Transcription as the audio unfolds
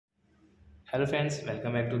Hello friends,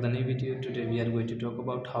 welcome back to the new video. Today we are going to talk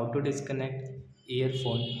about how to disconnect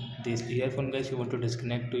earphone. This earphone guys, you want to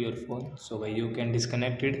disconnect to your phone, so you can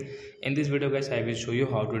disconnect it. In this video guys, I will show you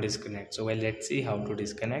how to disconnect. So let's see how to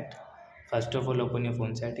disconnect. First of all, open your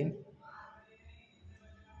phone setting.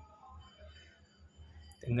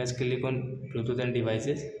 Then guys, click on Bluetooth and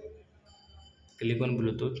devices. Click on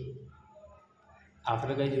Bluetooth.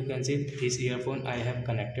 After guys, you can see this earphone I have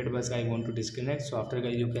connected, but I want to disconnect. So after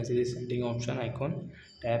guys, you can see this setting option icon.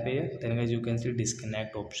 Tap here. Then guys, you can see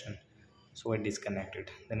disconnect option. So I disconnect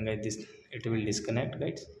it. Then guys, it will disconnect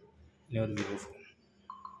guys in your Vivo phone.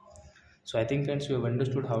 So I think friends, you have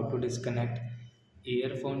understood how to disconnect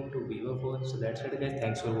earphone to Vivo phone. So that's it guys.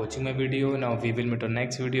 Thanks for watching my video. Now we will meet on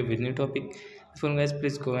next video with new topic. Before guys,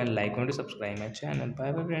 please go and like and subscribe my channel.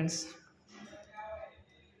 Bye bye friends.